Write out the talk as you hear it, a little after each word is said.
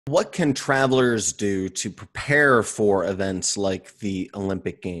What can travelers do to prepare for events like the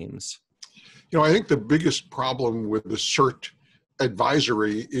Olympic Games? I think the biggest problem with the CERT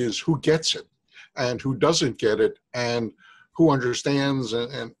advisory is who gets it and who doesn't get it and who understands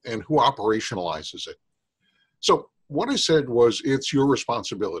and who operationalizes it. So what I said was it's your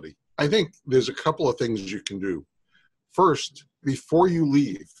responsibility. I think there's a couple of things you can do. First, before you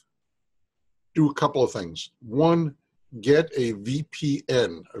leave, do a couple of things. One, get a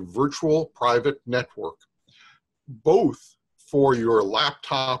VPN, a virtual private network, both for your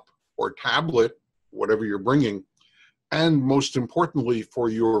laptop or tablet, whatever you're bringing, and most importantly, for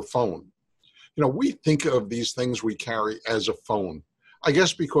your phone. We think of these things we carry as a phone, I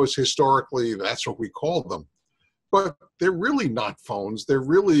guess because historically that's what we call them. But they're really not phones. They're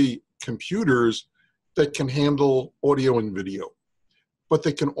really computers that can handle audio and video. But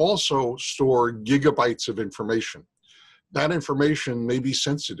they can also store gigabytes of information. That information may be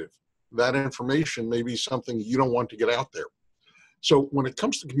sensitive. That information may be something you don't want to get out there. So when it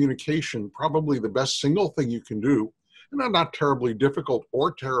comes to communication, probably the best single thing you can do, and a not terribly difficult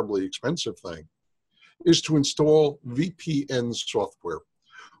or terribly expensive thing, is to install VPN software.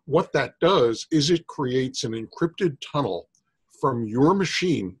 What that does is it creates an encrypted tunnel from your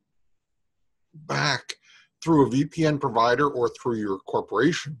machine back through a VPN provider or through your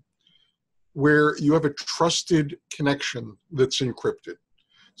corporation, where you have a trusted connection that's encrypted.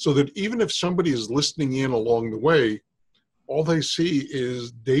 So that even if somebody is listening in along the way, all they see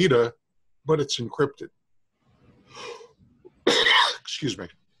is data, but it's encrypted. Excuse me.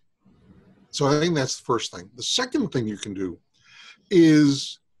 So I think that's the first thing. The second thing you can do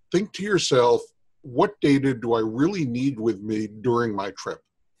is think to yourself, what data do I really need with me during my trip?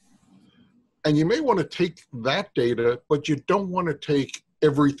 And you may want to take that data, but you don't want to take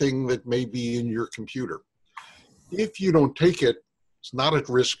everything that may be in your computer. If you don't take it, it's not at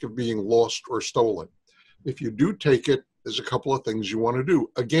risk of being lost or stolen. If you do take it, there's a couple of things you want to do.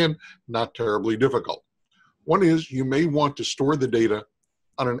 Again, not terribly difficult. One is you may want to store the data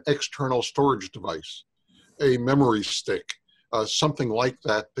on an external storage device, a memory stick, something like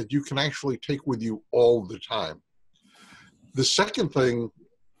that you can actually take with you all the time. The second thing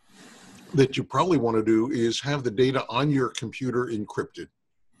that you probably want to do is have the data on your computer encrypted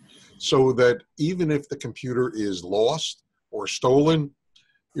so that even if the computer is lost or stolen,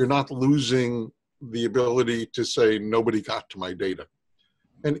 you're not losing the ability to say, nobody got to my data.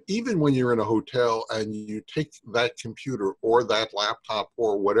 And even when you're in a hotel and you take that computer or that laptop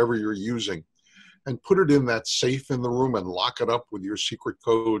or whatever you're using and put it in that safe in the room and lock it up with your secret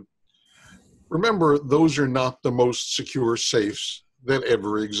code, remember, those are not the most secure safes that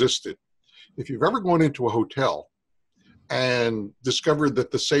ever existed. If you've ever gone into a hotel and discovered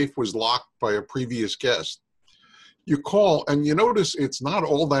that the safe was locked by a previous guest, you call and you notice it's not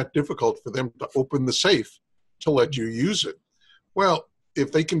all that difficult for them to open the safe to let you use it. Well,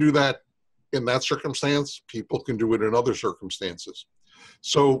 if they can do that in that circumstance, people can do it in other circumstances.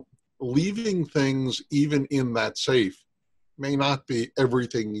 So leaving things even in that safe may not be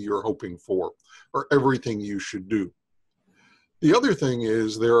everything you're hoping for or everything you should do. The other thing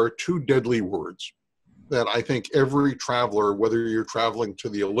is there are two deadly words that I think every traveler, whether you're traveling to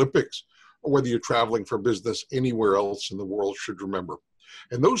the Olympics or whether you're traveling for business anywhere else in the world, should remember.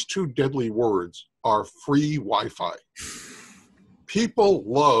 And those two deadly words are free Wi-Fi. People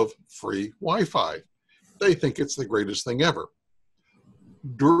love free Wi-Fi. They think it's the greatest thing ever.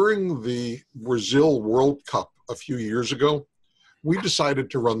 During the Brazil World Cup a few years ago, we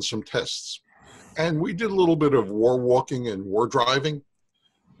decided to run some tests. And we did a little bit of war walking and war driving.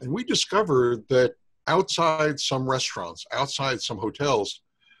 And we discovered that outside some restaurants, outside some hotels,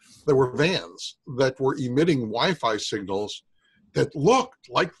 there were vans that were emitting Wi-Fi signals that looked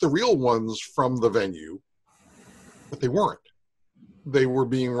like the real ones from the venue, but they weren't. They were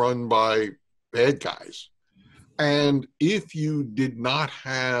being run by bad guys. And if you did not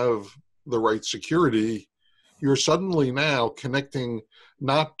have the right security, you're suddenly now connecting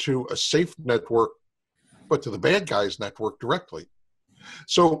not to a safe network, but to the bad guys' network directly.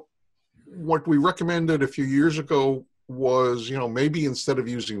 So what we recommended a few years ago was, maybe instead of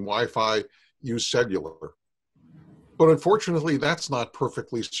using Wi-Fi, use cellular. But unfortunately, that's not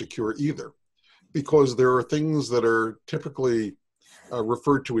perfectly secure either, because there are things that are typically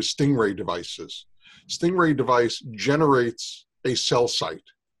referred to as stingray devices. Stingray device generates a cell site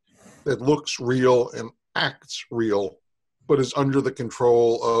that looks real and acts real, but is under the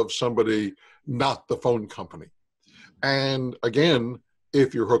control of somebody, not the phone company. And again,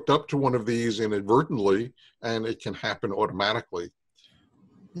 if you're hooked up to one of these inadvertently, and it can happen automatically,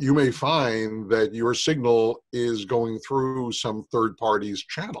 you may find that your signal is going through some third party's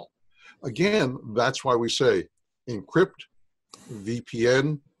channel. Again, that's why we say encrypt,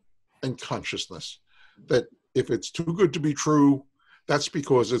 VPN, and consciousness. That if it's too good to be true, that's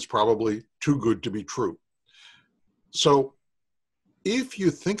because it's probably too good to be true. So if you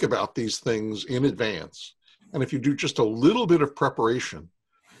think about these things in advance, and if you do just a little bit of preparation,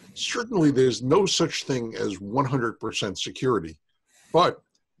 certainly there's no such thing as 100% security, but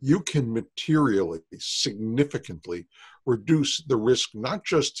you can materially, significantly reduce the risk, not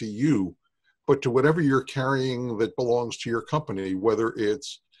just to you, but to whatever you're carrying that belongs to your company, whether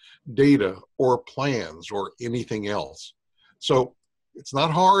it's data or plans or anything else. So it's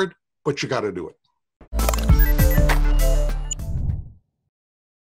not hard, but you got to do it.